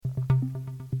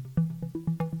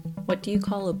What do you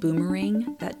call a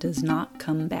boomerang that does not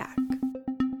come back?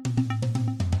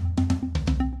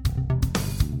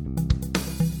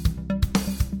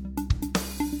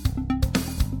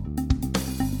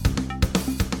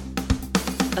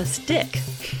 A stick.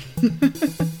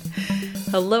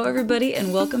 Hello everybody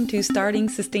and welcome to Starting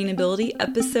Sustainability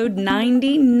episode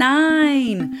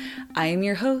 99. I am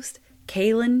your host,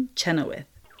 Kaylin Chenoweth.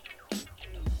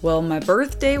 Well, my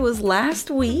birthday was last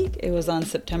week. It was on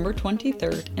September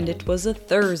 23rd and it was a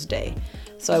Thursday.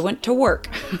 So I went to work.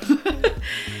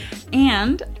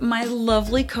 And my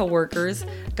lovely coworkers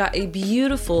got a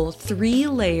beautiful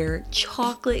 3-layer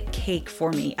chocolate cake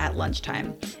for me at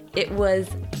lunchtime. It was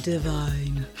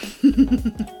divine.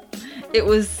 It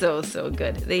was so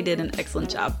good. They did an excellent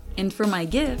job. And for my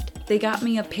gift, they got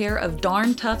me a pair of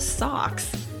Darn Tough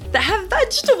socks that have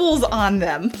vegetables on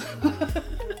them.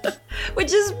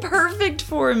 Which is perfect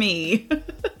for me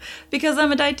because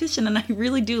I'm a dietitian and I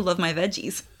really do love my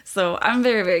veggies. So I'm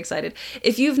very excited.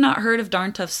 If you've not heard of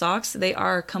Darn Tough Socks, they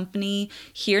are a company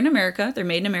here in America. They're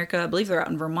made in America. I believe they're out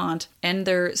in Vermont. And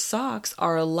their socks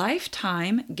are a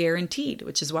lifetime guaranteed,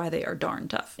 which is why they are darn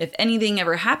tough. If anything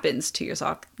ever happens to your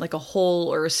sock, like a hole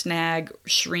or a snag,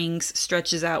 shrinks,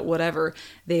 stretches out, whatever,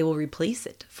 they will replace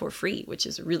it for free, which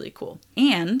is really cool.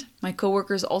 And my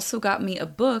coworkers also got me a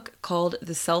book called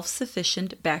The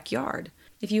Self-Sufficient Backyard.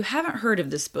 If you haven't heard of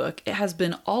this book, it has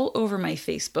been all over my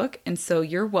Facebook, and so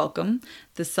you're welcome.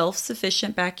 The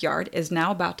Self-Sufficient Backyard is now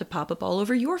about to pop up all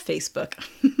over your Facebook.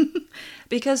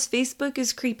 Because Facebook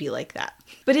is creepy like that.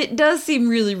 But it does seem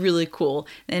really cool,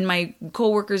 and my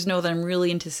coworkers know that I'm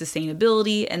really into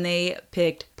sustainability, and they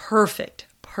picked perfect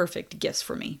gifts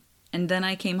for me. And then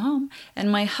I came home,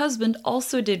 and my husband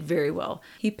also did very well.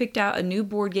 He picked out a new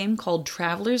board game called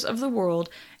Travelers of the World,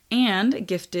 and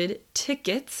gifted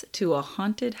tickets to a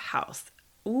haunted house.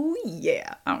 Ooh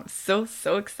yeah, I'm so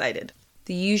excited.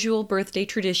 The usual birthday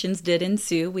traditions did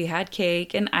ensue. We had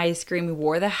cake and ice cream, we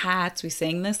wore the hats, we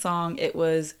sang the song. It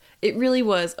really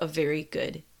was a very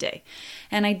good day.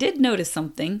 And I did notice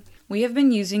something. We have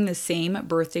been using the same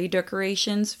birthday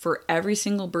decorations for every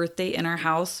single birthday in our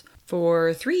house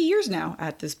for 3 years now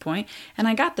at this point, and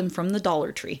I got them from the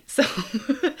Dollar Tree. So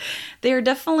they are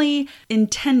definitely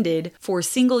intended for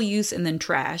single use and then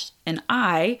trashed, and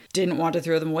I didn't want to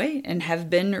throw them away and have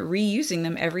been reusing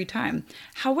them every time.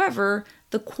 However,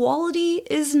 the quality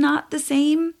is not the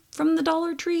same from the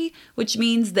Dollar Tree, which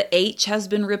means the H has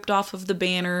been ripped off of the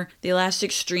banner, the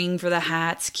elastic string for the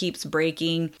hats keeps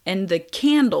breaking, and the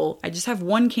candle, I just have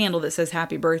one candle that says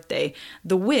happy birthday,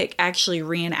 the wick actually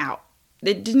ran out.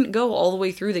 It didn't go all the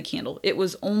way through the candle. It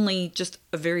was only just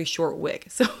a very short wick.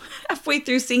 So halfway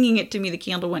through singing it to me, the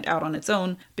candle went out on its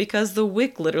own because the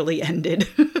wick literally ended.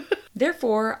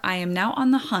 Therefore, I am now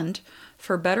on the hunt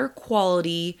for better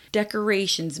quality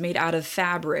decorations made out of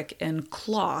fabric and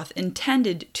cloth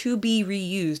intended to be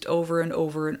reused over and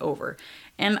over and over.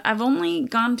 And I've only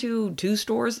gone to 2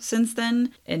 stores since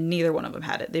then, and neither one of them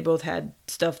had it. They both had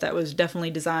stuff that was definitely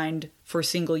designed for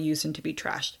single use and to be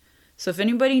trashed. So if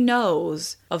anybody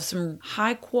knows of some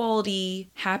high quality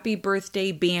happy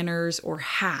birthday banners or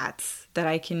hats that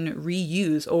I can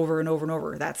reuse over and over and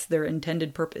over, that's their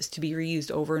intended purpose, to be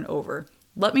reused over and over,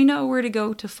 let me know where to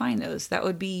go to find those. That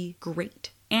would be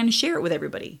great. And share it with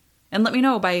everybody. And let me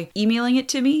know by emailing it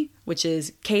to me, which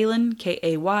is Kaylin,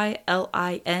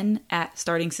 Kaylin, at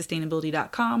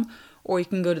startingsustainability.com. Or you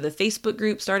can go to the Facebook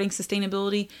group, Starting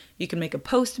Sustainability. You can make a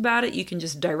post about it. You can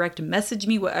just direct message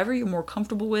me, whatever you're more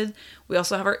comfortable with. We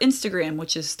also have our Instagram,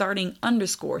 which is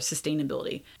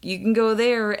starting_sustainability. You can go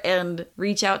there and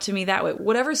reach out to me that way.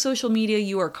 Whatever social media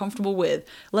you are comfortable with,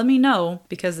 let me know,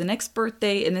 because the next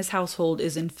birthday in this household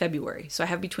is in February. So I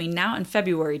have between now and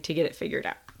February to get it figured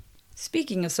out.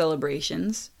 Speaking of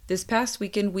celebrations, this past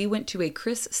weekend we went to a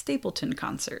Chris Stapleton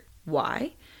concert.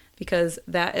 Why? Because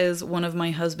that is one of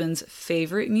my husband's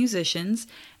favorite musicians,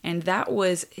 and that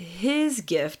was his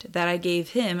gift that I gave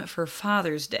him for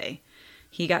Father's Day.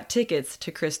 He got tickets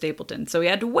to Chris Stapleton, so we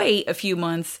had to wait a few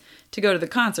months to go to the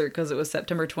concert because it was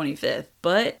September 25th,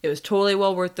 but it was totally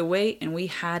well worth the wait, and we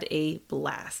had a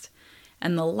blast.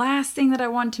 And the last thing that I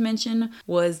wanted to mention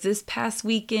was this past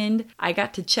weekend, I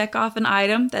got to check off an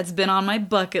item that's been on my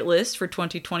bucket list for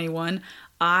 2021.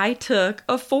 I took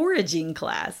a foraging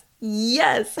class.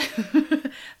 Yes,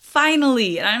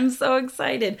 finally, and I'm so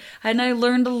excited, and I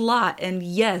learned a lot, and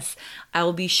yes, I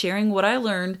will be sharing what I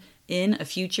learned in a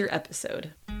future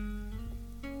episode.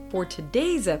 For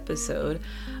today's episode,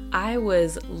 I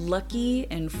was lucky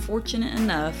and fortunate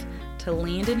enough to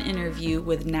land an interview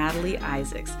with Natalie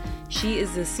Isaacs. She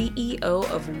is the CEO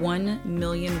of 1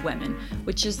 Million Women,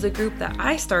 which is the group that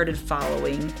I started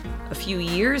following a few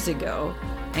years ago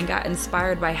and got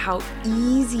inspired by how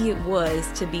easy it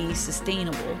was to be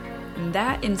sustainable. And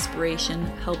that inspiration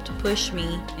helped push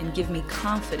me and give me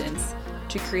confidence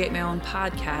to create my own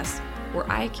podcast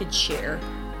where I could share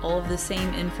all of the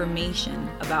same information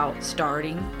about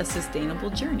starting a sustainable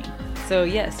journey. So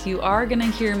yes, you are gonna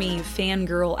hear me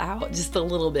fangirl out just a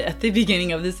little bit at the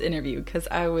beginning of this interview because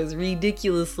I was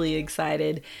ridiculously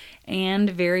excited and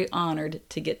very honored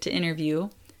to get to interview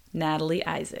Natalie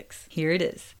Isaacs. Here it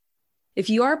is. If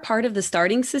you are part of the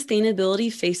Starting Sustainability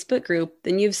Facebook group,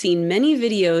 then you've seen many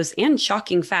videos and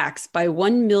shocking facts by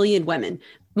 1 Million Women,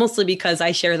 mostly because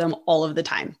I share them all of the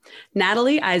time.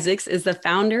 Natalie Isaacs is the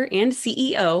founder and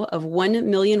CEO of 1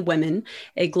 Million Women,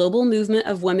 a global movement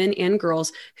of women and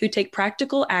girls who take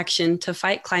practical action to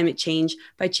fight climate change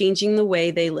by changing the way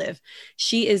they live.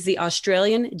 She is the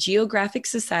Australian Geographic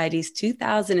Society's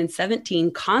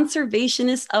 2017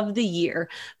 Conservationist of the Year.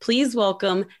 Please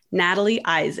welcome Natalie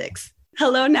Isaacs.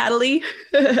 Hello, Natalie.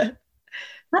 Hi.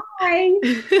 Thank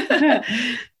you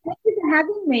for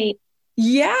having me.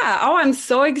 Yeah. Oh, I'm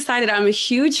so excited. I'm a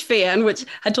huge fan, which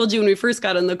I told you when we first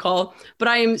got on the call, but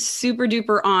I am super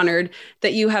duper honored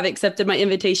that you have accepted my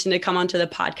invitation to come onto the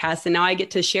podcast. And now I get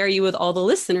to share you with all the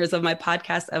listeners of my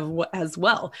podcast as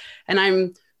well. And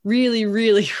I'm really,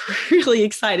 really, really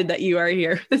excited that you are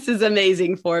here. This is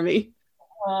amazing for me.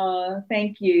 Oh,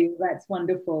 thank you. That's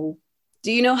wonderful.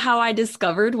 Do you know how I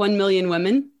discovered 1 Million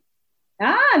Women?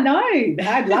 No,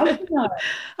 I'd love to know.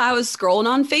 I was scrolling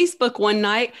on Facebook one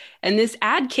night and this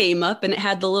ad came up and it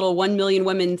had the little 1 Million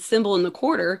Women symbol in the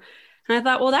corner. And I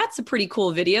thought, well, that's a pretty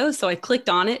cool video. So I clicked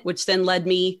on it, which then led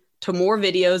me to more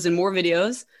videos and more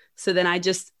videos. So then I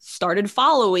just started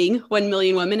following 1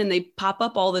 Million Women and they pop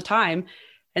up all the time.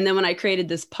 And then when I created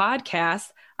this podcast,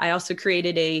 I also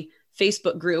created a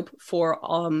Facebook group for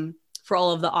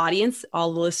all of the audience,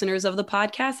 all the listeners of the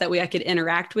podcast. That way I could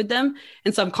interact with them.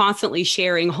 And so I'm constantly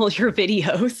sharing all your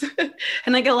videos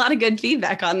and I get a lot of good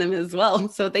feedback on them as well.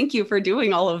 So thank you for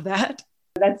doing all of that.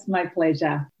 That's my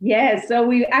pleasure. Yeah. So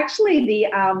we actually,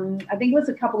 I think it was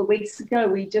a couple of weeks ago,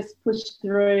 we just pushed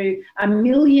through 1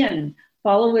 million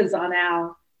followers on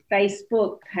our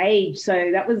Facebook page.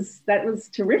 So that was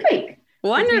terrific.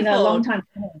 Wonderful. It's been a long time.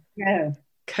 Yeah.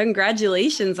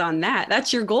 Congratulations on that.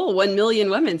 That's your goal, 1 million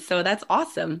women. So that's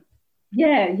awesome.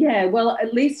 Yeah. Well,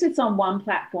 at least it's on one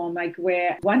platform, like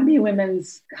where 1 Million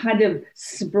Women's kind of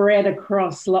spread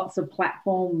across lots of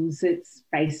platforms. It's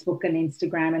Facebook and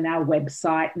Instagram and our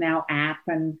website and our app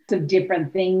and some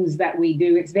different things that we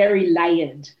do. It's very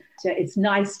layered. So it's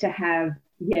nice to have,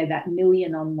 that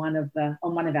million on one of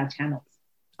our channels.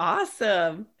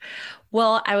 Awesome.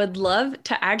 Well, I would love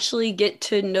to actually get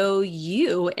to know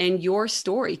you and your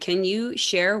story. Can you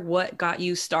share what got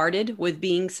you started with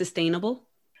being sustainable?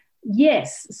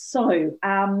 Yes. So,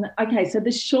 so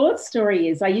the short story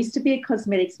is I used to be a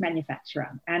cosmetics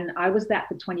manufacturer and I was that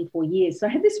for 24 years. So I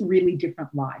had this really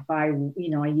different life. I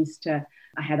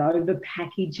had over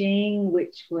packaging,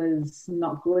 which was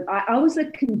not good. I was a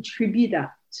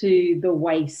contributor to the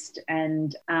waste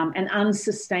and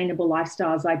unsustainable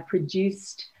lifestyles. I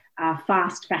produced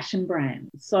fast fashion brands.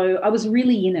 So I was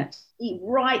really in it,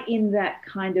 right in that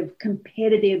kind of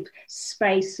competitive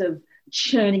space of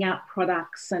churning out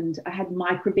products. And I had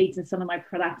microbeads in some of my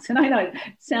products. And I know it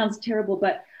sounds terrible,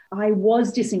 but I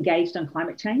was disengaged on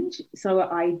climate change. So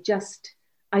I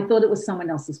thought it was someone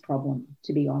else's problem,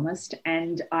 to be honest.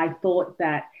 And I thought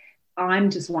that I'm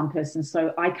just one person,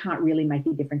 so I can't really make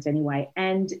a difference anyway.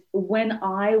 And when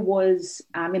I was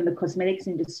in the cosmetics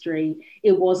industry,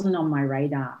 it wasn't on my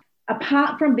radar.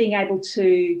 Apart from being able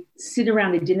to sit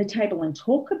around a dinner table and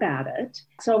talk about it,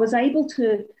 so I was able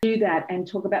to do that and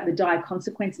talk about the dire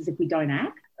consequences if we don't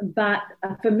act. But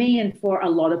for me and for a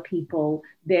lot of people,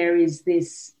 there is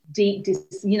this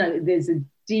there's a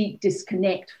deep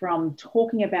disconnect from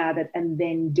talking about it and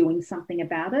then doing something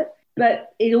about it.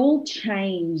 But it all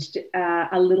changed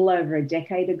a little over a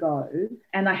decade ago,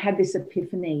 and I had this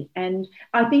epiphany. And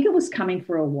I think it was coming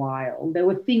for a while. There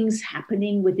were things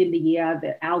happening within the year.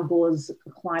 That Al Gore's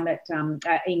Climate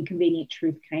Inconvenient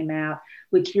Truth came out,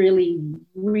 which really,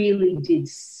 really did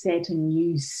set a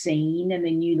new scene and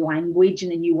a new language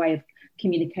and a new way of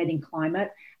communicating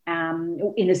climate.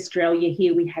 In Australia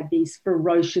here, we had these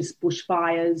ferocious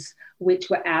bushfires, which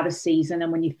were out of season.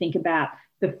 And when you think about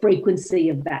the frequency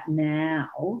of that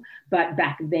now, but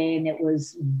back then it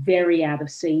was very out of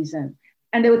season.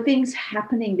 and there were things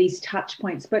happening, these touch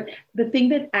points. But the thing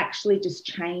that actually just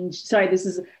changed, sorry, this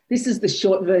is the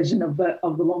short version of the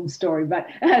long story, but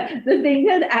the thing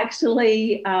that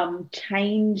actually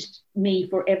changed me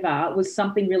forever was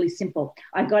something really simple.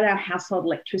 I got our household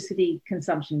electricity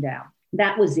consumption down.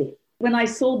 That was it. When I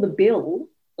saw the bill,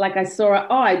 like I saw,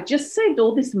 I just saved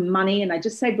all this money and I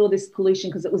just saved all this pollution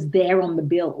because it was there on the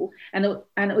bill. And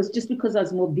it was just because I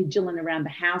was more vigilant around the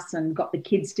house and got the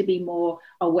kids to be more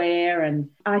aware. And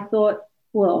I thought,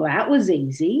 well, that was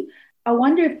easy. I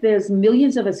wonder if there's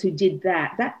millions of us who did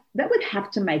that. That would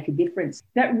have to make a difference.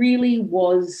 That really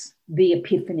was the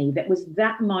epiphany. That was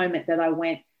that moment that I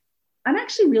went, I'm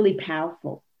actually really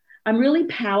powerful. I'm really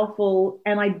powerful,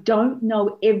 and I don't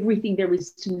know everything there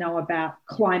is to know about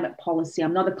climate policy.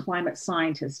 I'm not a climate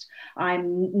scientist.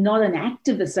 I'm not an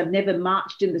activist. I've never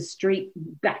marched in the street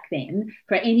back then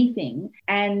for anything.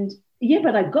 And yeah,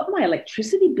 but I got my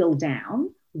electricity bill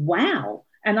down. Wow.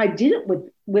 And I did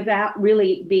it without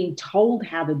really being told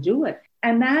how to do it.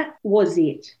 And that was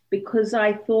it, because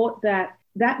I thought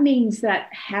that means that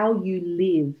how you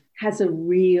live has a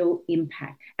real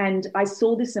impact. And I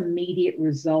saw this immediate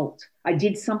result. I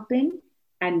did something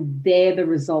and there the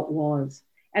result was.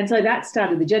 And so that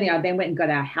started the journey. I then went and got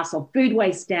our household food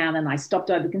waste down, and I stopped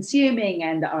over consuming,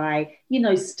 and I,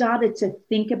 started to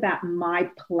think about my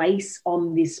place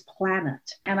on this planet.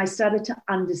 And I started to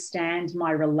understand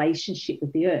my relationship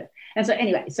with the earth. And so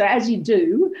anyway, so as you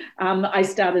do, I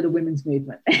started a women's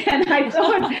movement. And I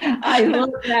thought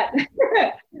that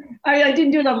I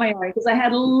didn't do it on my own because I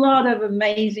had a lot of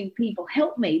amazing people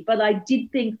help me. But I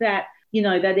did think that,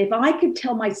 that if I could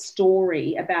tell my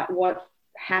story about what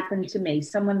happened to me,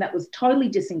 someone that was totally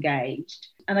disengaged,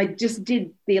 and I just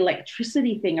did the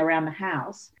electricity thing around the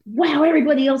house, wow,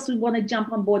 everybody else would want to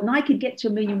jump on board, and I could get to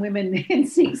 1 million women in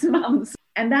 6 months.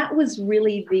 And that was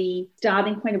really the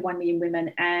starting point of 1 Million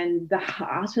Women, and the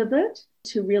heart of it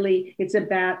it's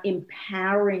about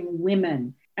empowering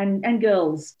women and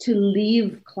girls to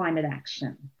live climate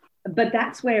action. But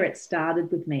that's where it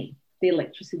started with me, the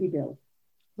electricity bill.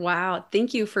 Wow.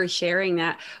 Thank you for sharing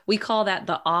that. We call that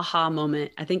the aha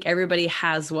moment. I think everybody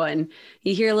has one.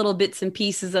 You hear little bits and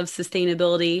pieces of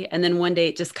sustainability, and then one day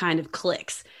it just kind of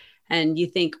clicks and you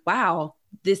think, wow,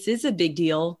 this is a big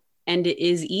deal and it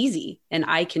is easy and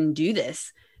I can do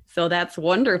this. So that's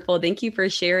wonderful. Thank you for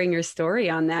sharing your story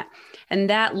on that. And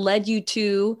that led you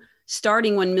to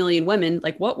starting 1 Million Women.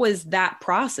 Like, what was that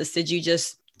process? Did you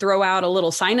just throw out a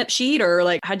little sign-up sheet, or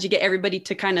like, how'd you get everybody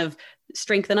to kind of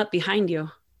strengthen up behind you?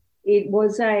 It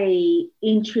was a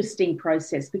interesting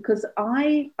process because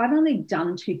I've only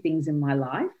done 2 things in my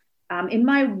life. In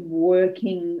my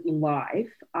working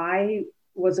life, I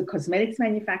was a cosmetics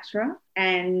manufacturer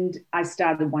and I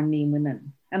started 1 Million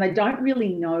Women. And I don't really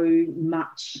know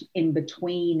much in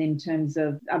between in terms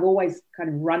of, I've always kind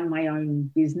of run my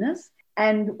own business.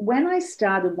 And when I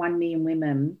started 1 Million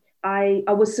Women, I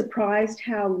was surprised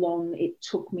how long it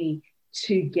took me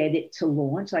to get it to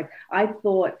launch. Like, I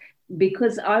thought,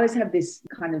 because I always have this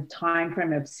kind of time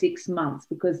frame of 6 months,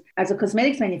 because as a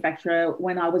cosmetics manufacturer,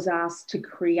 when I was asked to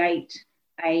create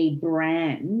a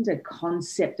brand, a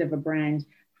concept of a brand,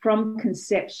 from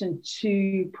conception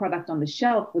to product on the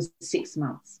shelf was 6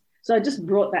 months. So I just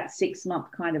brought that 6 month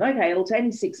kind of, okay, it'll take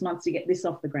me 6 months to get this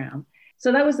off the ground.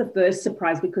 So that was the first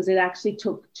surprise, because it actually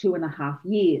took 2.5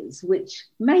 years, which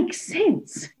makes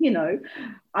sense.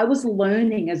 I was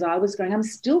learning as I was going. I'm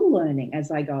still learning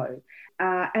as I go.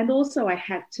 And also I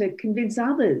had to convince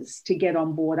others to get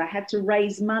on board. I had to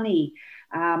raise money.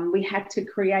 We had to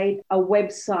create a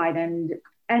website.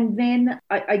 And then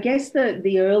I guess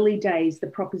the early days, the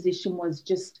proposition was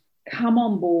just come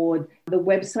on board. The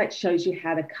website shows you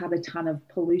how to cut a ton of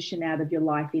pollution out of your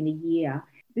life in a year.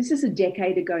 This is a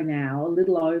decade ago now, a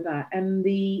little over, and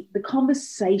the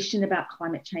conversation about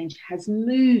climate change has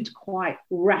moved quite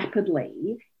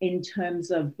rapidly in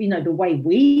terms of, the way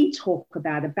we talk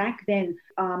about it. Back then,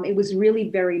 it was really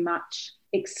very much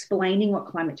explaining what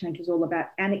climate change was all about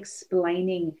and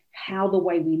explaining how the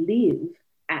way we live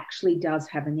actually does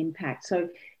have an impact. So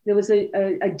there was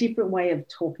a different way of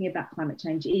talking about climate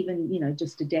change, even,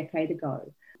 just a decade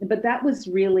ago. But that was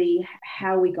really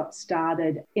how we got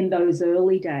started in those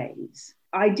early days.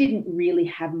 I didn't really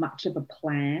have much of a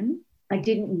plan. I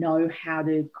didn't know how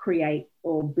to create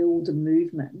or build a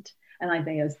movement. And I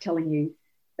think I was telling you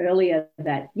earlier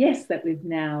that, yes, that we've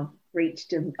now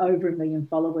reached over 1 million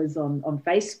followers on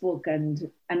Facebook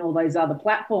and all those other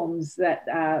platforms that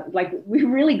we've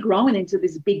really grown into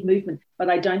this big movement. But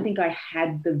I don't think I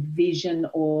had the vision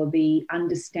or the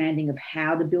understanding of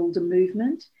how to build a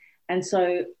movement. And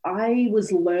so I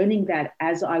was learning that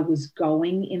as I was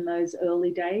going in those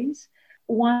early days.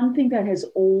 one thing that has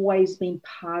always been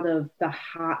part of the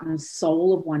heart and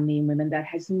soul of One Million Women that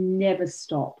has never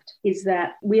stopped is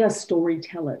that we are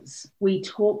storytellers. We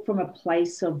talk from a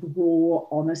place of raw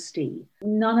honesty.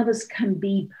 None of us can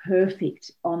be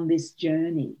perfect on this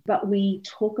journey, but we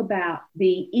talk about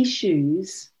the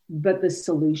issues but the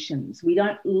solutions. We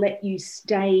don't let you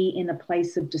stay in a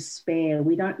place of despair.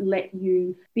 We don't let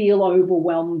you feel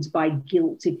overwhelmed by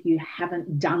guilt if you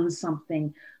haven't done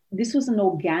something. This was an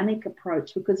organic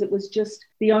approach because it was just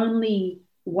the only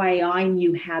way I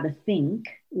knew how to think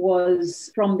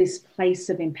was from this place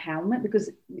of empowerment, because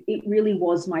it really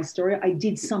was my story. I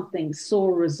did something, saw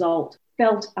a result,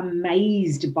 felt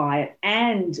amazed by it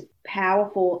and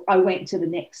powerful. I went to the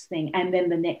next thing and then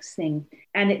the next thing.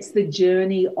 And it's the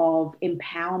journey of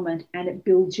empowerment, and it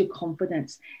builds your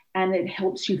confidence, and it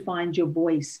helps you find your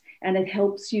voice, and it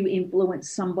helps you influence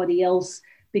somebody else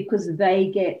because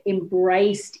they get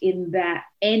embraced in that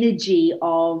energy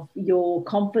of your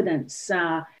confidence.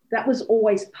 That was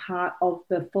always part of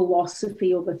the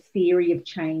philosophy or the theory of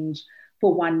change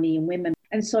for 1 Million Women.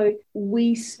 And so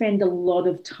we spend a lot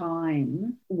of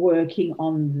time working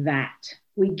on that.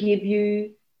 We give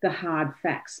you the hard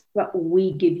facts, but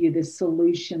we give you the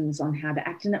solutions on how to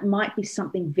act. And it might be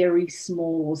something very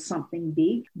small or something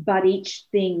big, but each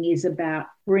thing is about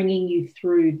bringing you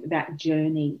through that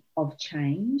journey of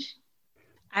change.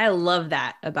 I love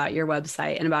that about your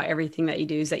website and about everything that you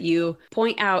do, is that you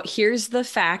point out, here's the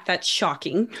fact that's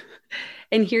shocking,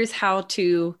 and here's how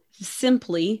to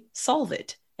simply solve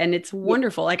it. And it's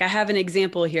wonderful. Like, I have an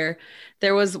example here.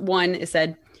 There was one, it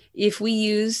said, if we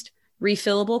used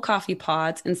refillable coffee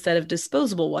pods instead of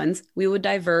disposable ones, we would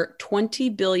divert 20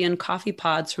 billion coffee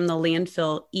pods from the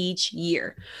landfill each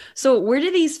year. So where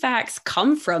do these facts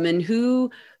come from, and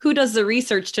who does the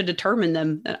research to determine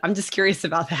them? I'm just curious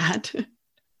about that.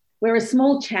 We're a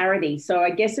small charity, so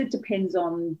I guess it depends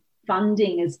on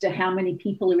funding as to how many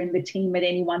people are in the team at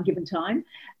any one given time.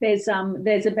 There's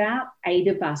about 8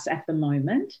 of us at the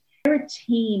moment. We're a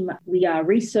team. We are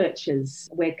researchers.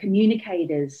 We're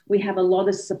communicators. We have a lot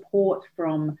of support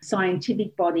from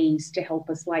scientific bodies to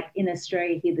help us, like in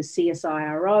Australia here, the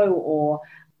CSIRO, or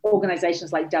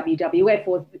organisations like WWF,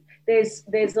 or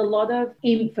there's a lot of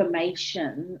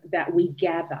information that we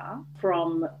gather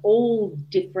from all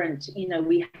different,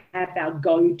 we have our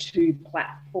go-to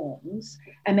platforms,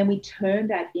 and then we turn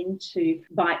that into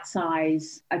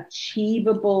bite-sized,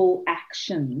 achievable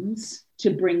actions to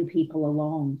bring people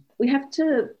along. We have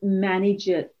to manage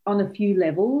it on a few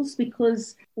levels,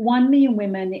 because 1 Million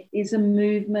Women is a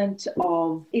movement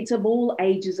it's of all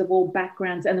ages, of all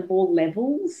backgrounds, and of all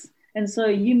levels. And so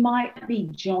you might be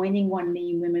joining 1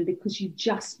 Million Women because you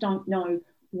just don't know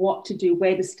what to do,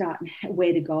 where to start and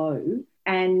where to go.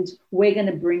 And we're going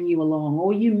to bring you along.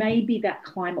 Or you may be that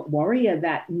climate warrior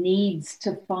that needs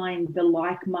to find the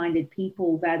like-minded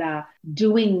people that are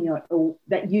doing or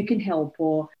that you can help.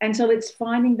 And so it's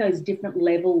finding those different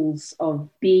levels of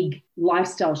big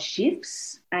lifestyle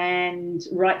shifts, and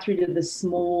right through to the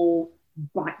small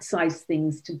bite-sized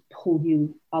things to pull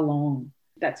you along.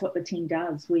 That's what the team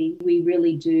does. We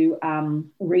really do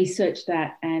research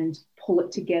that and pull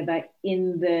it together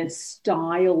in the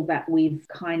style that we've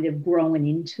kind of grown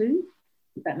into,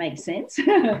 if that makes sense.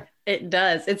 It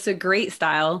does. It's a great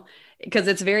style because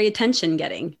it's very attention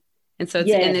getting. And so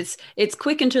it's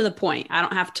quick and to the point. I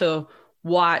don't have to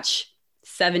watch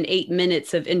 7-8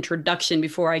 minutes of introduction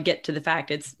before I get to the fact.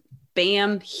 It's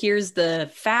bam, here's the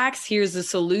facts, here's the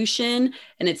solution,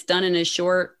 and it's done in a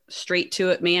short, straight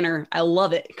to it manner. I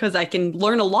love it because I can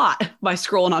learn a lot by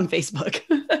scrolling on Facebook.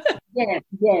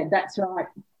 Yeah, that's right.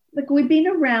 Look, we've been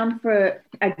around for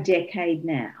a decade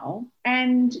now,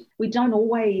 and we don't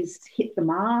always hit the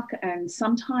mark. And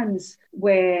sometimes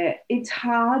it's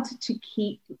hard to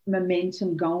keep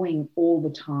momentum going all the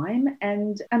time.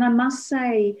 And I must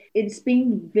say, it's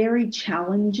been very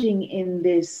challenging in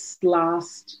this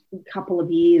last couple of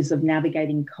years of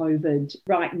navigating COVID.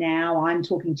 Right now, I'm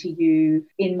talking to you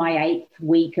in my 8th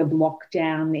week of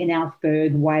lockdown, in our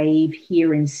 3rd wave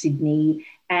here in Sydney,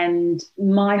 and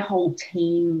my whole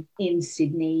team in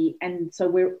Sydney. And so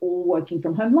we're all working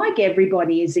from home, like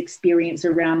everybody is experienced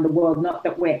around the world, not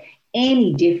that we're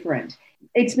any different.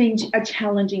 It's been a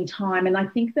challenging time. And I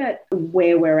think that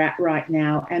where we're at right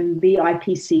now, and the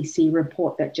IPCC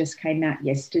report that just came out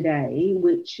yesterday,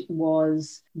 which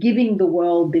was giving the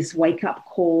world this wake-up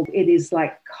call, it is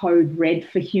like code red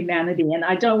for humanity. And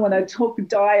I don't want to talk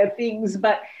dire things,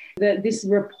 but this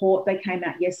report that came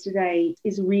out yesterday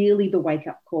is really the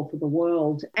wake-up call for the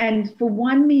world. And for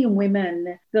 1 million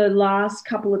women, the last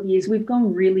couple of years, we've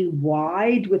gone really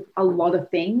wide with a lot of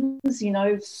things, you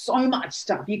know, so much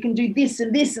stuff. You can do this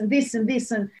and this and this and this,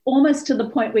 and almost to the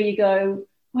point where you go,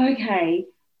 okay,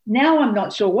 now I'm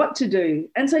not sure what to do.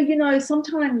 And so, you know,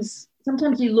 sometimes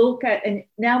you look at, and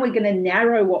now we're going to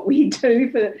narrow what we do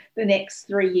for the next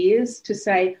 3 years to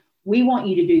say, we want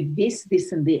you to do this,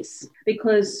 this, and this,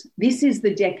 because this is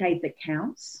the decade that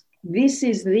counts. This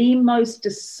is the most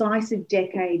decisive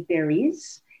decade there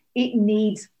is. It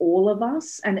needs all of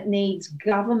us, and it needs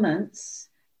governments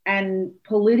and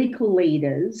political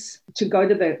leaders to go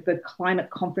to the climate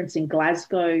conference in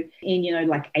Glasgow in, you know,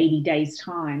 like 80 days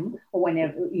time, or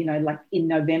whenever, you know, like in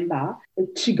November,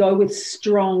 to go with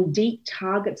strong, deep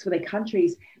targets for their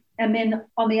countries. And then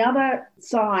on the other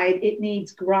side, it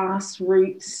needs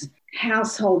grassroots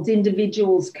households,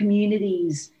 individuals,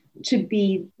 communities to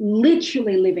be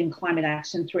literally living climate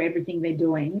action through everything they're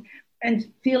doing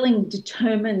and feeling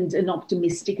determined and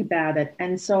optimistic about it.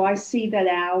 And so I see that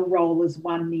our role as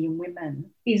 1 million women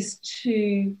is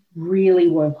to really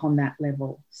work on that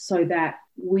level so that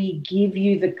we give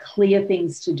you the clear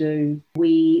things to do.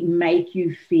 We make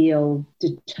you feel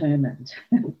determined.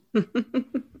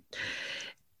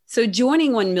 So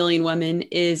joining 1 million women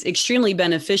is extremely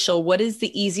beneficial. What is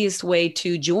the easiest way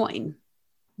to join?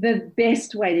 The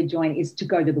best way to join is to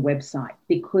go to the website,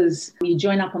 because you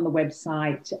join up on the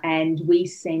website and we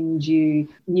send you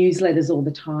newsletters all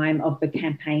the time of the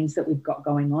campaigns that we've got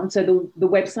going on. So the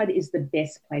website is the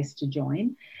best place to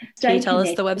join. Can you tell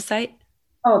us the website?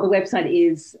 Oh, the website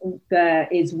is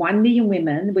 1 Million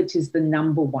Women, which is the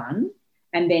number 1,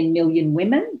 and then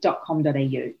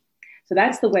millionwomen.com.au. So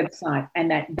that's the website,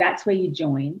 and that's where you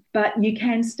join. But you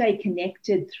can stay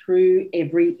connected through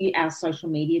our social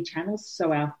media channels,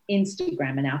 so our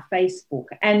Instagram and our Facebook.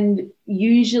 And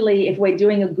usually if we're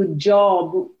doing a good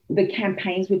job, the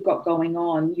campaigns we've got going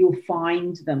on, you'll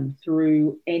find them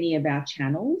through any of our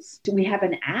channels. We have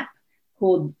an app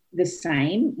called the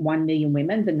same, 1 Million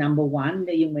Women, the number 1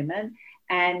 million women.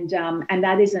 And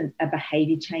that isn't a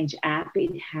behavior change app.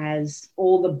 It has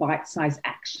all the bite-sized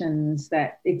actions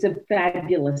it's a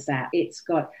fabulous app. It's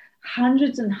got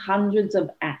hundreds and hundreds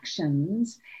of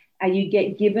actions. You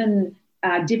get given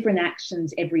different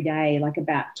actions every day, like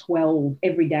about 12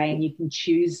 every day, and you can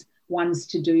choose ones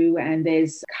to do. And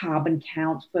there's carbon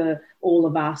count for all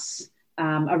of us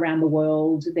around the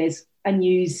world. There's a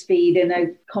news feed and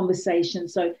a conversation.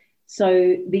 So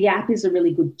the app is a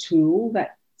really good tool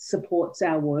that supports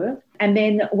our work. And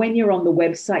then when you're on the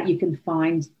website, you can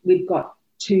find we've got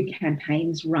 2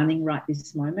 campaigns running right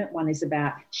this moment. One is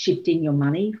about shifting your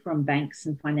money from banks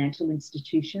and financial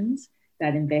institutions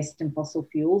that invest in fossil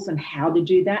fuels and how to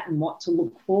do that and what to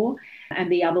look for.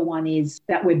 And the other one is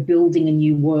that we're building a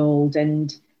new world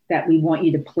and that we want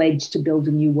you to pledge to build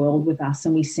a new world with us,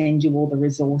 and we send you all the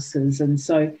resources. And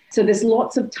so there's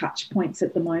lots of touch points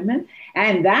at the moment.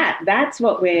 And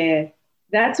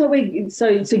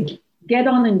so get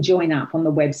on and join up on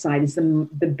the website is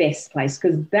the best place,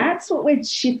 because that's what we're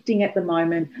shifting at the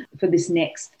moment for this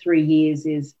next 3 years,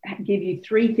 is give you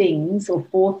 3 things or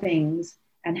 4 things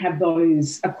and have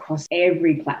those across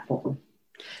every platform.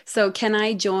 So can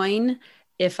I join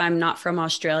if I'm not from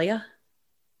Australia?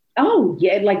 Oh,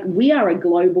 yeah, like we are a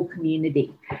global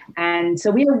community. And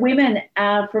so we are women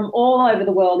from all over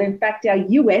the world. In fact, our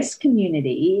US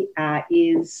community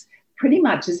is pretty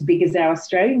much as big as our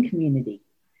Australian community.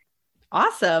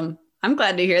 Awesome. I'm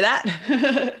glad to hear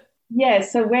that. Yeah,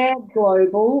 so we're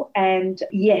global, and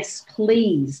yes,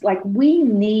 please, like we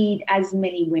need as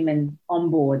many women on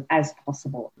board as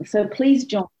possible. So please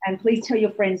join, and please tell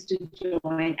your friends to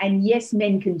join. And yes,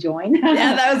 men can join.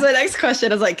 Yeah, that was my next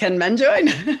question. I was like, can men join?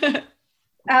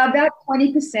 About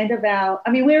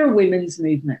 20% we're a women's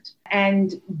movement.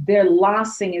 And the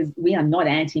last thing is we are not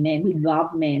anti-men. We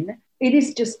love men. It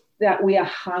is just that we are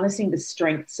harnessing the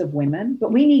strengths of women,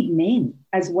 but we need men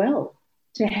as well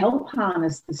to help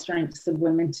harness the strengths of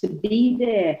women, to be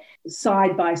there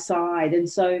side by side. And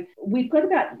so we've got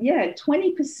about,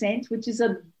 20%, which is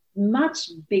a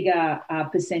much bigger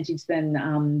percentage than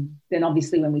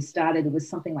obviously when we started. It was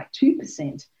something like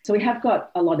 2%. So we have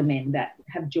got a lot of men that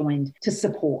have joined to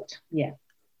support. Yeah.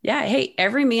 Yeah. Hey,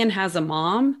 every man has a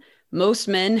mom. Most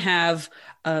men have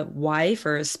a wife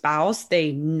or a spouse.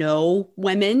 They know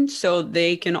women, so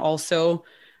they can also,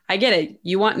 I get it.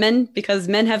 You want men because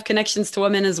men have connections to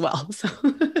women as well. So.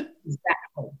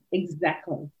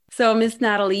 Exactly. So Miss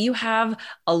Natalie, you have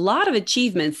a lot of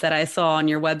achievements that I saw on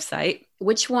your website.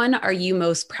 Which one are you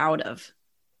most proud of?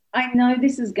 I know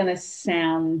this is going to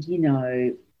sound,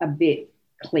 a bit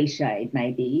cliched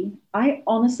maybe. I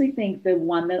honestly think the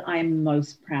one that I'm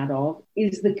most proud of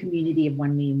is the community of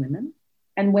 1 million women.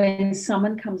 And when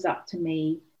someone comes up to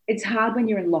me, it's hard when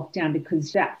you're in lockdown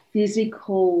because that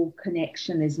physical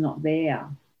connection is not there.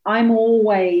 I'm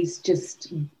always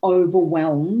just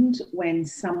overwhelmed when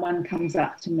someone comes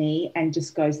up to me and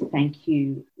just goes, thank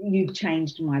you, you've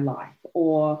changed my life.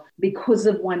 Or because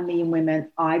of 1 million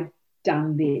women, I've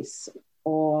done this.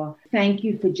 Or thank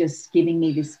you for just giving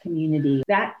me this community.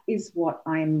 That is what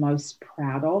I'm most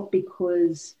proud of,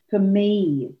 because for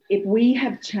me, if we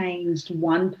have changed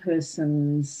one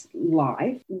person's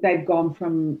life, they've gone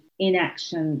from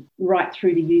inaction right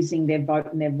through to using their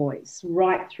vote and their voice,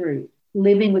 right through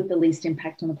living with the least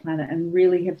impact on the planet and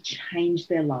really have changed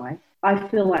their life. I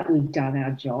feel like we've done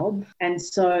our job. And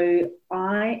so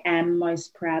I am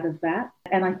most proud of that.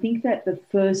 And I think that the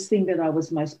first thing that I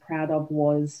was most proud of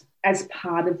was, as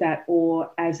part of that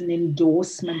or as an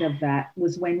endorsement of that,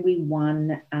 was when we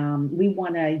won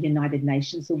a United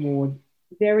Nations award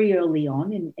very early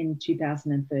on in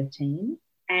 2013.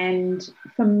 And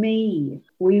for me,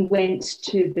 we went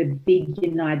to the big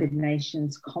United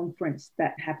Nations conference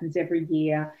that happens every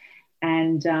year.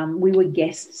 And we were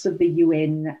guests of the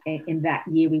UN in that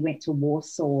year. We went to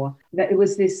Warsaw. It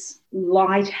was this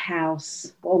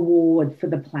Lighthouse Award for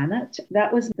the planet.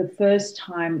 That was the first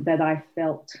time that I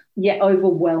felt,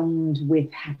 overwhelmed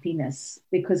with happiness,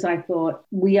 because I thought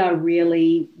we are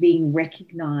really being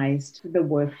recognised for the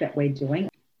work that we're doing.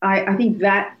 I think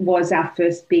that was our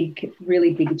first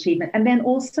really big achievement. And then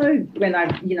also when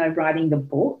I'm, writing the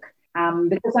book,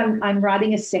 because I'm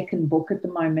writing a second book at the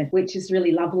moment, which is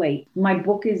really lovely. My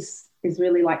book is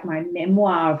really like my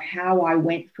memoir of how I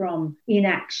went from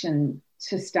inaction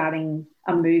to starting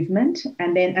a movement,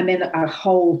 and then a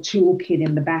whole toolkit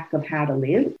in the back of how to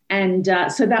live. And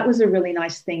so that was a really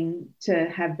nice thing to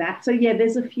have that. So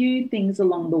there's a few things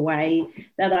along the way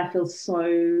that I feel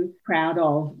so proud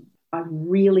of. I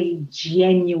really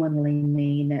genuinely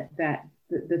mean it, that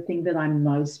the thing that I'm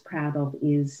most proud of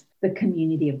is the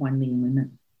community of 1 million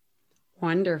women.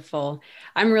 Wonderful.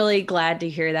 I'm really glad to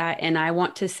hear that. And I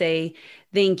want to say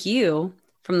thank you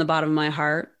from the bottom of my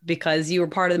heart, because you were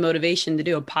part of the motivation to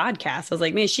do a podcast. I was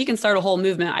like, man, she can start a whole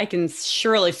movement. I can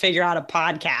surely figure out a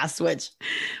podcast, which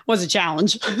was a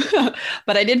challenge,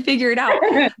 but I did figure it out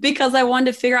because I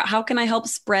wanted to figure out how can I help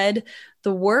spread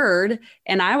the word.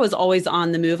 And I was always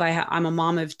on the move. I'm a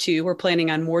mom of 2. We're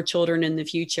planning on more children in the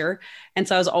future. And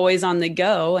so I was always on the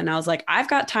go. And I was like, I've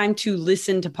got time to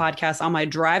listen to podcasts on my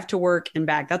drive to work and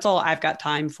back. That's all I've got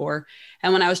time for.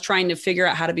 And when I was trying to figure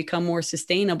out how to become more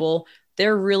sustainable,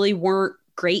 there really weren't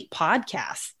great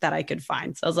podcasts that I could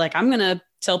find. So I was like, I'm going to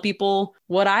tell people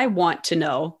what I want to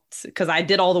know, because I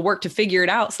did all the work to figure it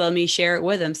out. So let me share it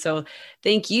with them. So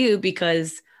thank you,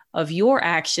 because of your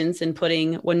actions in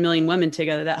putting 1 million women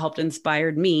together, that helped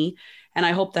inspired me. And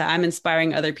I hope that I'm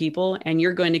inspiring other people, and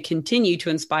you're going to continue to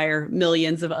inspire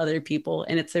millions of other people.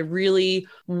 And it's a really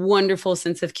wonderful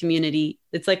sense of community.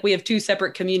 It's like we have 2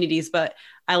 separate communities, but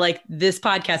I like this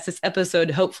podcast, this episode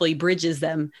hopefully bridges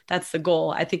them. That's the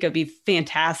goal. I think it'd be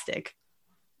fantastic.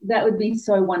 That would be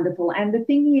so wonderful. And the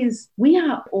thing is, we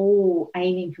are all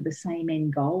aiming for the same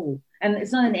end goal. And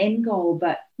it's not an end goal,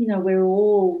 but, we're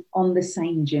all on the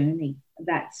same journey.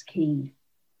 That's key.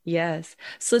 Yes.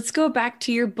 So let's go back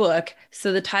to your book.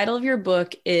 So the title of your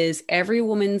book is Every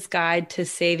Woman's Guide to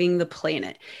Saving the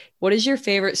Planet. What is your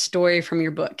favorite story from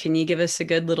your book? Can you give us a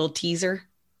good little teaser?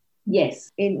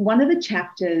 Yes. One of the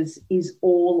chapters is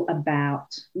all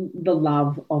about the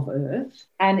love of Earth,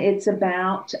 and it's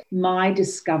about my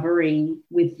discovery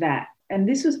with that. And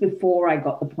this was before I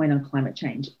got the point on climate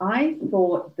change. I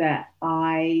thought that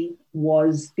I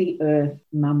was the Earth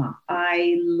mama.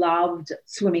 I loved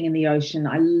swimming in the ocean.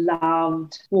 I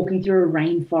loved walking through a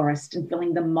rainforest and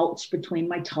feeling the mulch between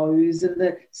my toes and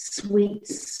the sweet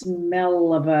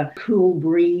smell of a cool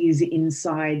breeze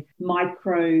inside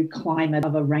microclimate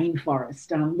of a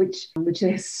rainforest, which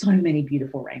there's so many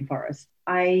beautiful rainforests.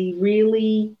 I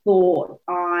really thought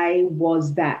I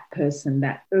was that person,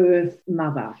 that Earth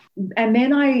mother. And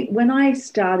then when I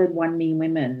started 1 Million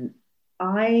Women,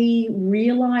 I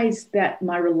realized that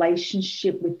my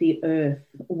relationship with the earth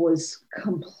was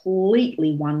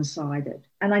completely one-sided.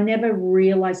 And I never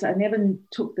realized, I never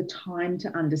took the time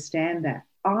to understand that.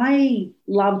 I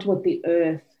loved what the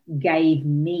earth gave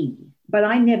me, but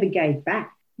I never gave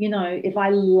back. If I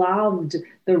loved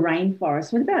the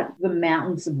rainforest, what about the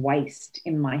mountains of waste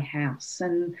in my house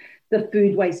and the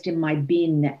food waste in my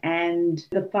bin and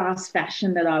the fast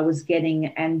fashion that I was getting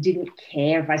and didn't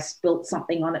care if I spilt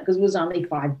something on it because it was only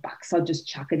 $5. I'll just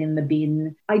chuck it in the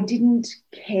bin. I didn't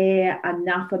care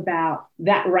enough about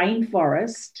that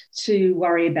rainforest to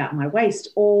worry about my waste,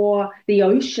 or the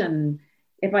ocean.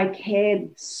 If I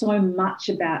cared so much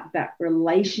about that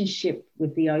relationship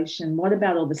with the ocean, what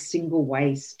about all the single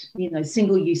waste,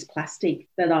 single-use plastic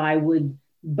that I would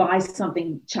buy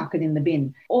something, chuck it in the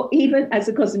bin? Or even as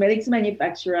a cosmetics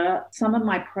manufacturer, some of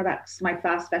my products, my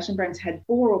fast fashion brands, had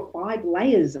 4 or 5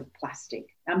 layers of plastic,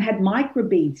 had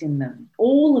microbeads in them.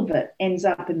 All of it ends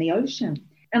up in the ocean.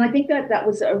 And I think that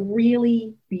was a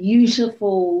really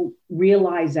beautiful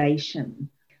realization.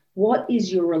 What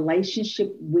is your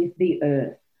relationship with the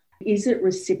earth? Is it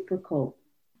reciprocal?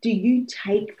 Do you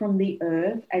take from the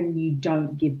earth and you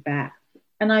don't give back?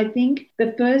 And I think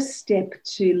the first step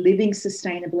to living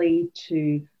sustainably,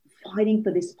 to fighting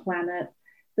for this planet,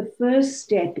 the first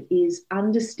step is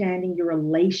understanding your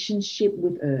relationship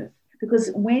with earth.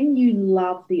 Because when you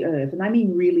love the earth, and I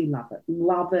mean really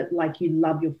love it like you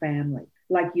love your family,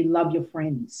 like you love your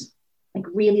friends, like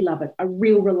really love it, a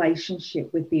real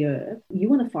relationship with the earth, you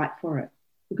want to fight for it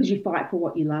because you fight for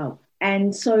what you love.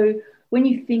 And so when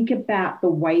you think about the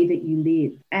way that you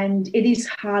live, and it is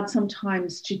hard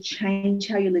sometimes to change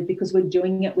how you live because we're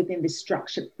doing it within this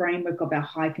structured framework of our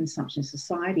high consumption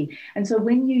society. And so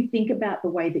when you think about the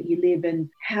way that you live and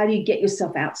how do you get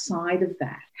yourself outside of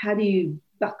that? How do you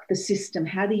buck the system?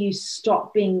 How do you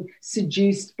stop being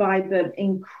seduced by the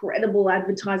incredible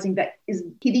advertising that is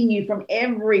hitting you from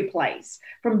every place,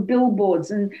 from billboards,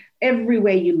 and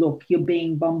everywhere you look, you're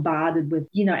being bombarded with,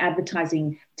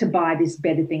 advertising to buy this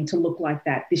better thing, to look like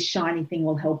that. This shiny thing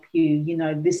will help you,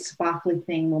 this sparkly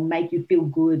thing will make you feel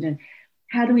good. And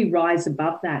how do we rise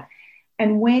above that?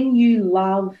 And when you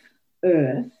love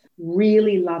earth,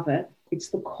 really love it, it's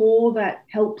the core that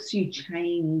helps you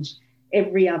change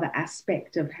every other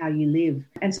aspect of how you live.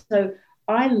 And so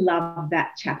I love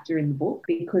that chapter in the book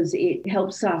because it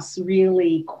helps us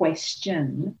really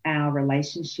question our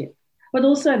relationship. But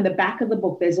also in the back of the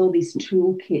book, there's all these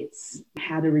toolkits,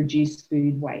 how to reduce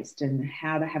food waste and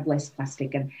how to have less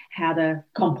plastic and how to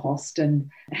compost and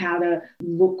how to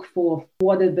look for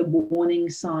what are the warning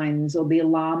signs or the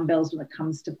alarm bells when it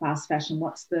comes to fast fashion.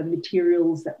 What's the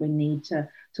materials that we need to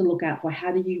look out for?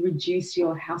 How do you reduce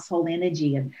your household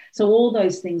energy? And so all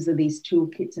those things are these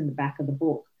toolkits in the back of the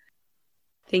book.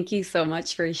 Thank you so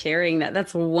much for sharing that.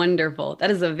 That's wonderful.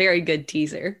 That is a very good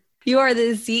teaser. You are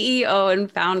the CEO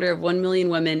and founder of 1 Million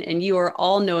Women, and you are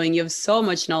all knowing. You have so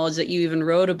much knowledge that you even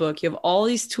wrote a book. You have all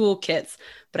these toolkits,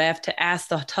 but I have to ask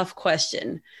the tough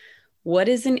question. What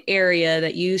is an area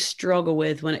that you struggle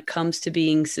with when it comes to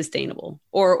being sustainable?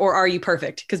 Or are you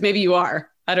perfect? Because maybe you are.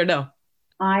 I don't know.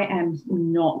 I am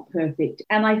not perfect.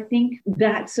 And I think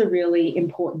that's a really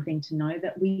important thing to know,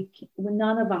 that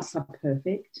none of us are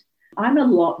perfect. I'm a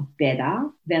lot better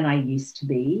than I used to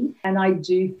be. And I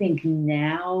do think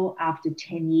now, after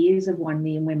 10 years of 1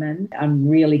 Million Women, I'm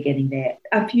really getting there.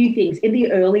 A few things. In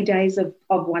the early days of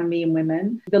 1 Million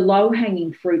Women, the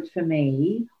low-hanging fruit for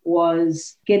me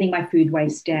was getting my food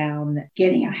waste down,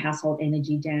 getting our household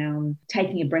energy down,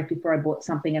 taking a breath before I bought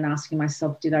something and asking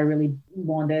myself, did I really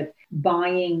want it?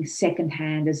 Buying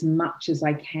secondhand as much as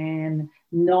I can,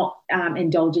 not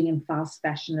indulging in fast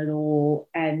fashion at all,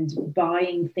 and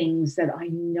buying things that I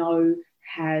know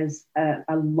has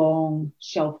a long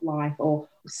shelf life or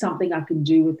something I can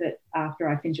do with it after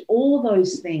I finish. All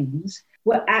those things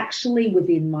were actually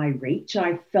within my reach.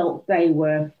 I felt they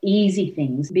were easy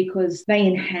things because they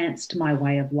enhanced my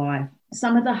way of life.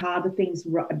 Some of the harder things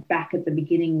back at the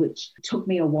beginning, which took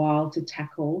me a while to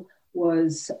tackle,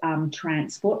 was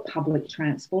transport, public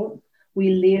transport.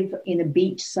 We live in a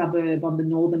beach suburb on the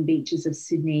northern beaches of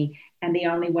Sydney, and the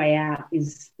only way out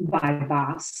is by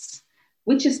bus,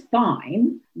 which is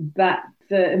fine, but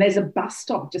there's a bus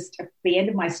stop just at the end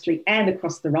of my street and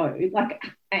across the road.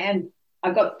 And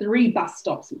I've got 3 bus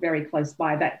stops very close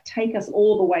by that take us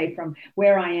all the way from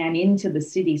where I am into the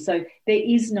city. So there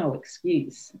is no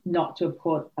excuse not to have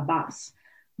caught a bus.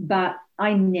 But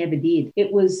I never did.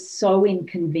 It was so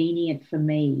inconvenient for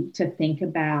me to think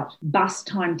about bus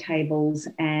timetables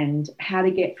and how to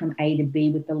get from A to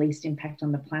B with the least impact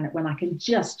on the planet when I can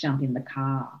just jump in the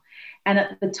car. And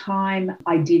at the time,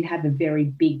 I did have a very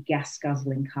big gas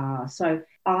guzzling car. So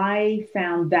I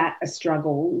found that a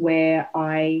struggle where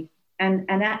and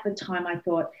at the time I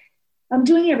thought, I'm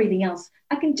doing everything else.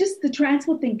 The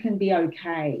transport thing can be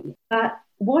okay. But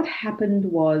what happened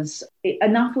was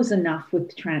enough was enough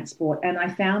with transport. And I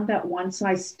found that once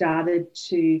I started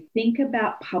to think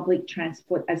about public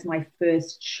transport as my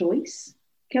first choice,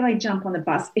 can I jump on a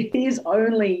bus? It is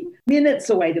only minutes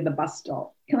away to the bus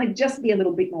stop. Can I just be a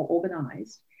little bit more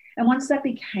organized? And once that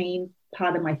became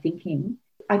part of my thinking,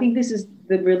 I think this is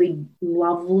the really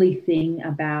lovely thing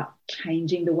about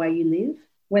changing the way you live,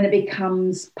 when it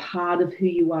becomes part of who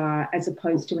you are as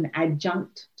opposed to an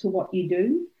adjunct to what you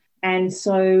do. And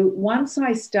so once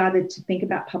I started to think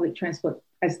about public transport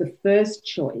as the first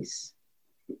choice,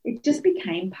 it just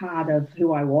became part of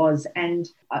who I was. And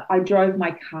I drove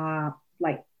my car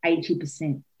like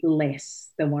 80% less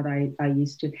than what I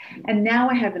used to. And now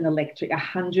I have an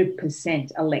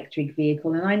 100% electric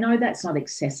vehicle. And I know that's not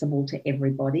accessible to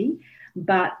everybody,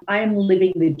 but I am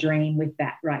living the dream with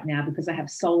that right now because I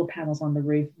have solar panels on the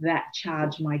roof that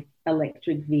charge my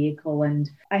electric vehicle, and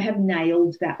I have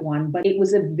nailed that one. But it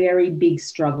was a very big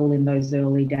struggle in those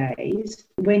early days.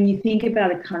 When you think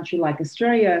about a country like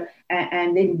Australia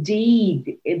and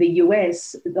indeed the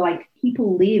US, like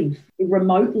people live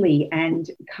remotely and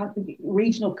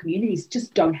regional communities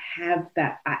just don't have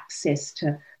that access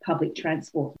to public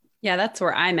transport. Yeah, that's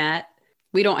where I'm at.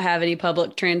 We don't have any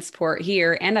public transport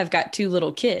here, and I've got 2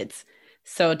 little kids.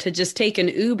 So to just take an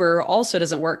Uber also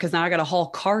doesn't work because now I got to haul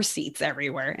car seats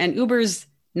everywhere, and Uber's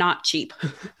not cheap.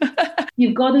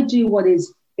 You've got to do what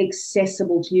is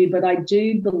accessible to you, but I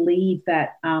do believe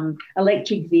that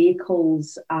electric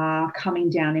vehicles are coming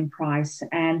down in price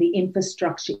and the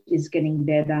infrastructure is getting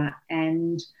better,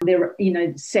 and there are,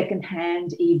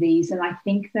 secondhand EVs. And I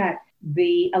think that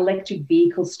the electric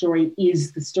vehicle story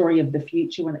is the story of the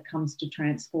future when it comes to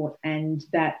transport, and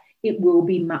that it will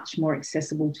be much more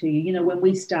accessible to you. When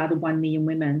we started 1 Million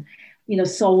Women,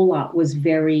 solar was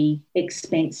very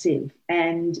expensive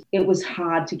and it was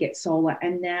hard to get solar.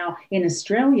 And now in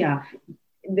Australia,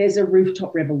 there's a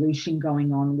rooftop revolution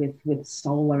going on with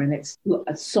solar, and it's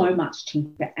so much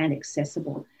cheaper and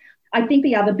accessible. I think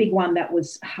the other big one that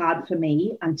was hard for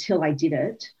me until I did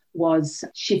it was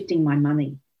shifting my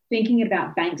money. Thinking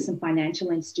about banks and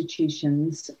financial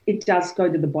institutions, it does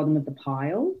go to the bottom of the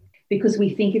pile because we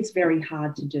think it's very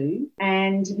hard to do.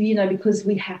 And, because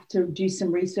we have to do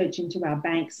some research into our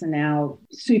banks and our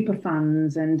super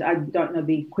funds, and I don't know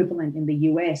the equivalent in the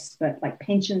US, but like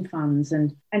pension funds,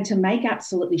 and to make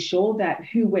absolutely sure that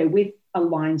who we're with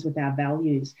aligns with our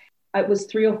values. It was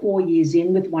 3 or 4 years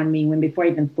in with 1 Million Women before I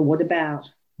even thought about,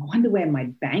 I wonder where my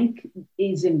bank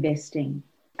is investing.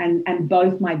 And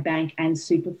both my bank and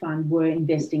super fund were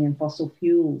investing in fossil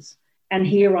fuels. And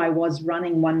here I was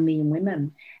running 1 Million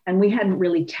Women, and we hadn't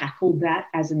really tackled that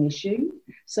as an issue.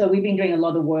 So we've been doing a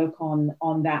lot of work on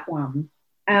that one.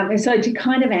 And so to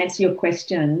kind of answer your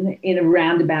question in a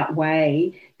roundabout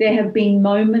way, there have been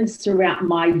moments throughout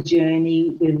my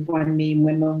journey with 1 Million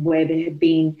Women where there have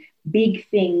been big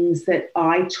things that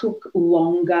I took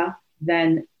longer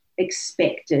than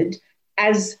expected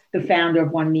as the founder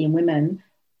of 1 Million Women.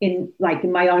 In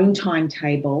my own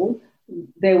timetable,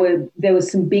 there were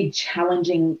some big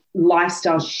challenging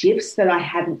lifestyle shifts that I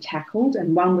hadn't tackled,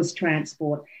 and one was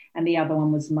transport and the other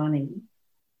one was money.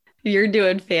 You're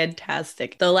doing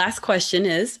fantastic. The last question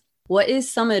is, what is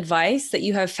some advice that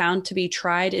you have found to be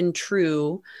tried and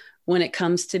true when it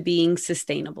comes to being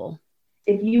sustainable?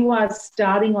 If you are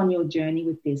starting on your journey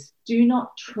with this, do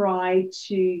not try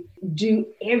to do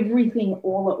everything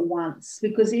all at once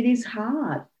because it is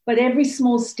hard. But every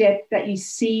small step that you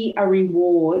see a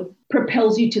reward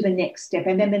propels you to the next step,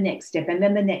 and then the next step, and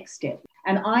then the next step.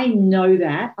 And I know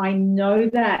that. I know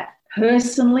that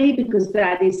personally because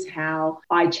that is how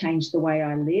I changed the way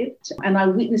I lived. And I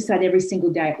witness that every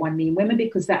single day at 1 Million Women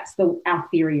because that's our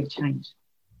theory of change.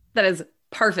 That is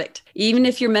perfect. Even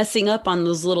if you're messing up on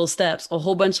those little steps, a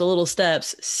whole bunch of little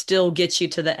steps still get you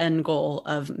to the end goal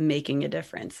of making a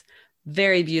difference.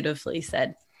 Very beautifully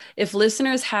said. If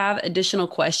listeners have additional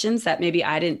questions that maybe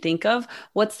I didn't think of,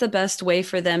 what's the best way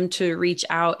for them to reach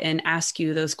out and ask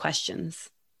you those questions?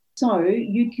 So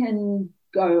you can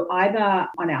go either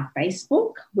on our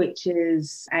Facebook,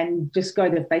 and just go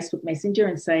to Facebook Messenger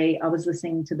and say, I was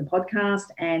listening to the podcast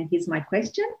and here's my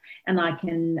question, and I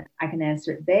can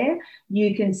answer it there.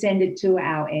 You can send it to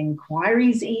our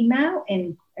inquiries email,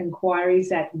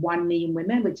 inquiries at 1 Million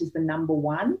Women, which is the number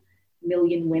 1,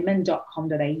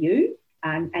 millionwomen.com.au.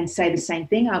 And say the same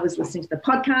thing. I was listening to the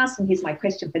podcast and here's my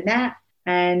question for Nat.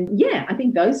 And yeah, I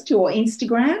think those two, or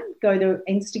Instagram, go to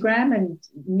Instagram and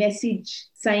message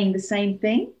saying the same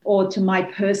thing, or to my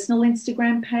personal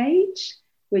Instagram page,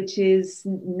 which is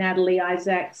Natalie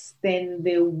Isaacs, then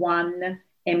the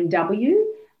 1MW,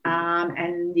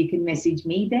 and you can message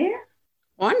me there.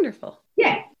 Wonderful.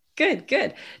 Yeah. Good,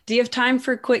 good. Do you have time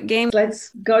for a quick game? Let's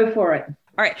go for it.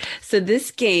 All right. So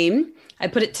this game, I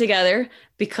put it together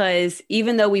because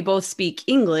even though we both speak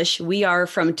English, we are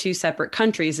from two separate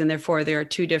countries and therefore there are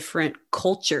two different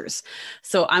cultures.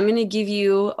 So I'm going to give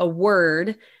you a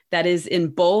word that is in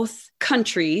both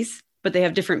countries, but they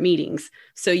have different meanings.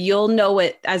 So you'll know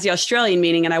it as the Australian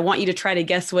meaning, and I want you to try to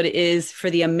guess what it is for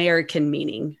the American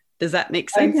meaning. Does that make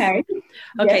sense? Okay.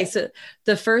 Okay. Yes. So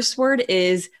the first word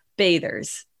is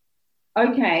bathers.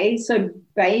 Okay, so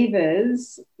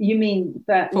bathers, you mean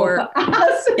that For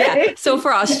us? Yeah. So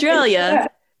for Australia,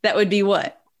 that would be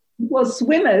what? Well,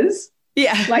 swimmers,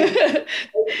 Yeah. like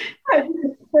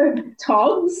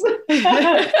togs.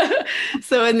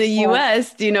 So in the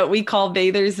US, do you know what we call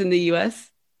bathers in the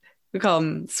US? We call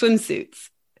them swimsuits.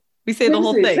 We say the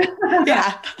whole thing.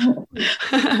 Yeah.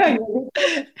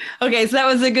 Okay, so that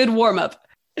was a good warm up.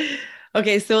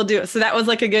 Okay, so we'll do it. So that was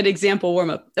like a good example warm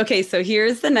up. Okay, so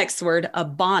here's the next word, a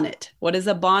bonnet. What is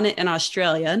a bonnet in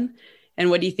Australian? And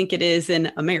what do you think it is in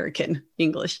American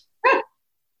English?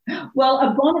 Well,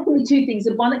 a bonnet can be two things.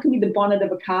 A bonnet can be the bonnet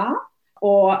of a car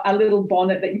or a little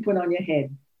bonnet that you put on your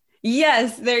head.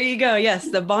 Yes, there you go. Yes,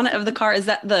 the bonnet of the car. Is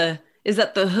that the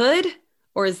hood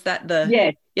or is that the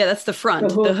Yeah. Yeah, that's the front,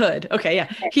 the hood. Okay, yeah.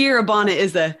 Here a bonnet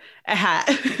is a hat.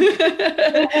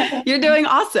 You're doing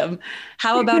awesome.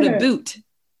 How about a boot?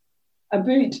 A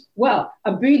boot. Well,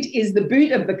 a boot is the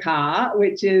boot of the car,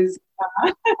 which is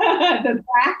the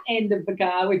back end of the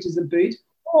car, which is a boot,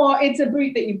 or it's a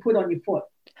boot that you put on your foot.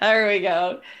 There we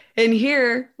go. And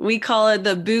here we call it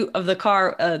the boot of the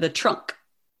car, the trunk.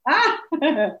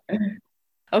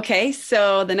 Okay,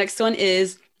 so the next one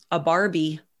is a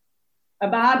Barbie. A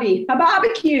Barbie, a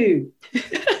barbecue.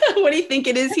 What do you think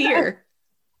it is here?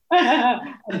 A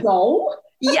doll.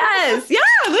 Yes. Yeah.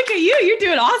 Look at you. You're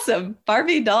doing awesome.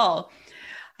 Barbie doll.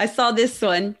 I saw this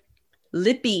one.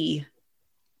 Lippy.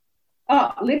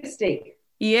 Oh, lipstick.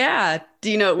 Yeah. Do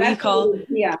you know what we call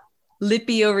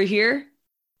lippy over here?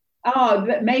 Oh,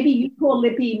 but maybe you call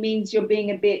lippy means you're being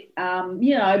a bit,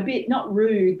 a bit not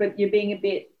rude, but you're being a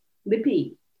bit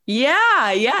lippy.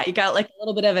 Yeah. Yeah. You got like a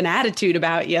little bit of an attitude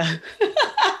about you.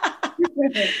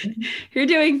 You're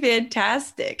doing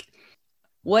fantastic.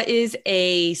 What is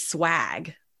a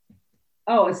swag?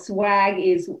 Oh, a swag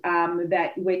is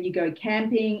that when you go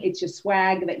camping, it's your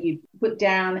swag that you put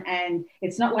down, and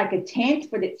it's not like a tent,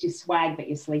 but it's your swag that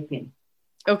you sleep in.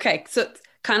 Okay, so it's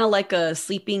kind of like a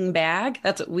sleeping bag.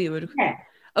 That's what we would. Yeah.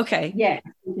 Okay. Yeah,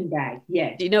 sleeping bag.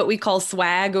 Yeah. Do you know what we call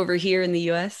swag over here in the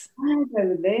U.S.? Swag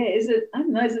over there. Is it? I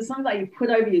don't know. Is it something like you put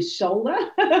over your shoulder?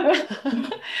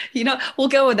 We'll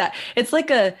go with that. It's like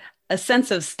a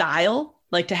sense of style.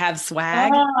 Like to have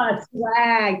swag. Oh,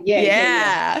 swag.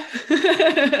 Yeah.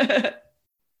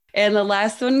 And the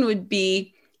last one would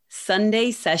be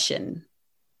Sunday session.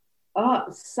 Oh,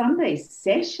 Sunday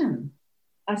session.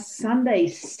 A Sunday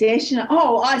session.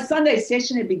 Oh, a Sunday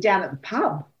session would be down at the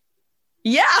pub.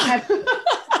 Yeah.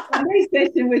 Sunday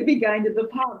session would be going to the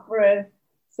pub for a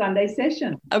Sunday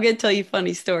session. I'm going to tell you a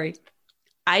funny story.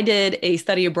 I did a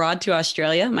study abroad to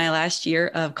Australia my last year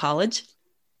of college.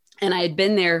 And I had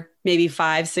been there maybe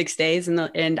 5-6 days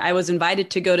and I was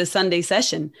invited to go to Sunday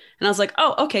session. And I was like,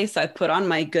 oh, okay. So I put on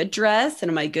my good dress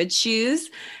and my good shoes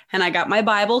and I got my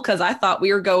Bible because I thought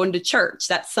we were going to church.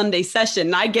 That's Sunday session.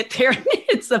 And I get there and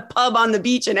it's a pub on the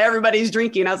beach and everybody's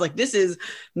drinking. I was like, this is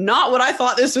not what I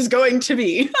thought this was going to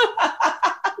be.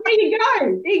 There you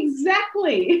go.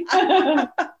 Exactly.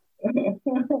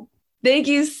 Thank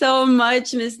you so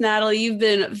much, Miss Natalie. You've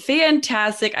been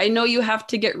fantastic. I know you have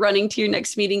to get running to your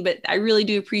next meeting, but I really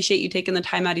do appreciate you taking the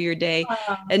time out of your day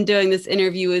and doing this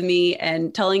interview with me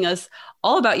and telling us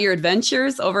all about your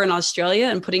adventures over in Australia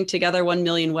and putting together 1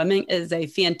 Million Women is a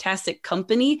fantastic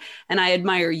company. And I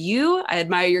admire you. I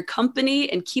admire your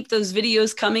company and keep those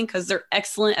videos coming because they're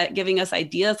excellent at giving us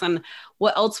ideas on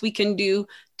what else we can do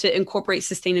to incorporate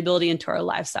sustainability into our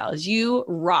lifestyles. You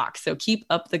rock. So keep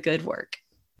up the good work.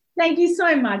 Thank you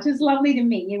so much. It's lovely to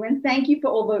meet you. And thank you for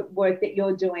all the work that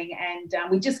you're doing. And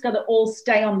we just got to all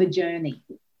stay on the journey.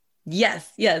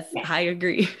 Yes, I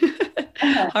agree.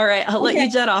 All right, I'll let you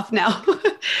jet off now.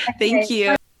 Thank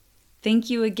you.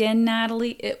 Thank you again,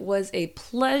 Natalie. It was a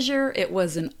pleasure. It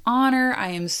was an honor. I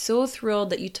am so thrilled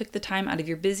that you took the time out of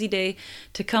your busy day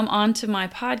to come onto my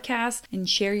podcast and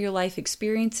share your life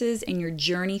experiences and your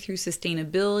journey through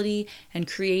sustainability and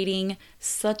creating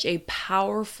such a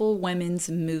powerful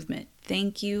women's movement.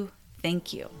 Thank you.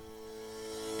 Thank you.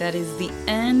 That is the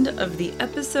end of the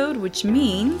episode, which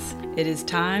means it is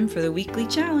time for the weekly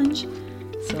challenge.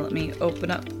 So let me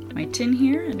open up my tin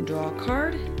here and draw a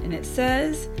card. And it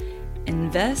says,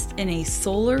 Invest in a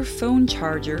solar phone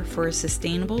charger for a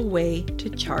sustainable way to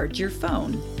charge your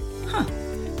phone. Huh.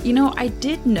 You know, I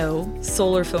did know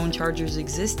solar phone chargers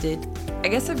existed. I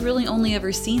guess I've really only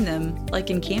ever seen them like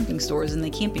in camping stores in the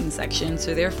camping section,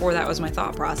 so therefore that was my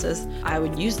thought process. I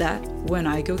would use that when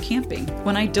I go camping,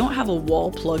 when I don't have a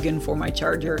wall plug-in for my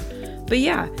charger. But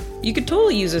yeah, you could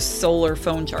totally use a solar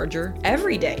phone charger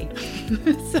every day.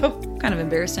 So, kind of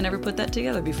embarrassed I never put that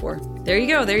together before. There you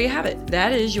go, there you have it.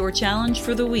 That is your challenge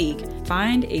for the week.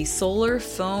 Find a solar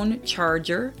phone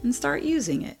charger and start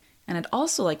using it. And I'd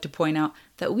also like to point out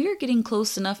that we are getting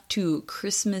close enough to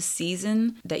Christmas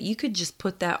season that you could just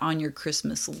put that on your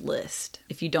Christmas list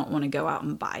if you don't want to go out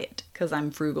and buy it, because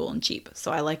I'm frugal and cheap.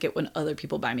 So I like it when other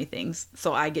people buy me things,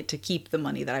 so I get to keep the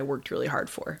money that I worked really hard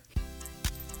for.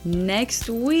 Next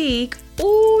week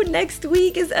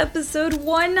is episode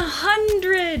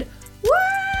 100!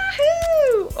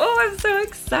 Woohoo! Oh, I'm so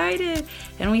excited!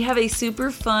 And we have a super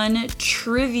fun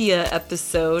trivia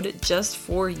episode just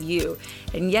for you.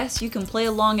 And yes, you can play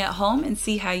along at home and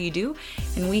see how you do.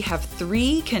 And we have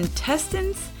 3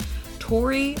 contestants,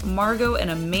 Tori, Margot,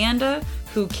 and Amanda,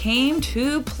 who came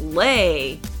to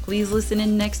play. Please listen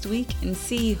in next week and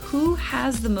see who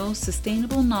has the most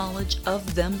sustainable knowledge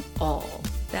of them all.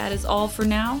 That is all for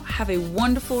now. Have a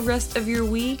wonderful rest of your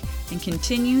week and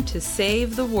continue to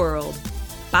save the world.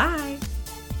 Bye!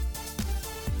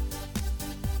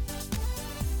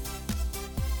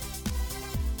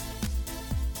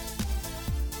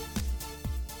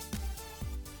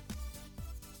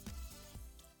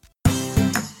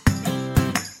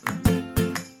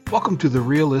 Welcome to the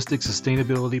Realistic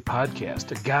Sustainability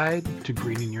Podcast, a guide to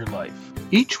greening your life.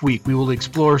 Each week we will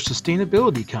explore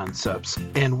sustainability concepts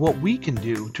and what we can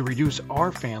do to reduce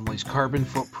our family's carbon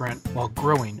footprint while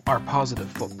growing our positive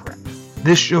footprint.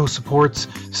 This show supports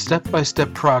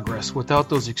step-by-step progress without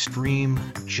those extreme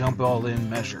jump-all-in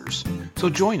measures. So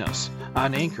join us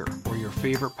on Anchor or your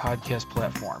favorite podcast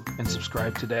platform and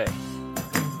subscribe today.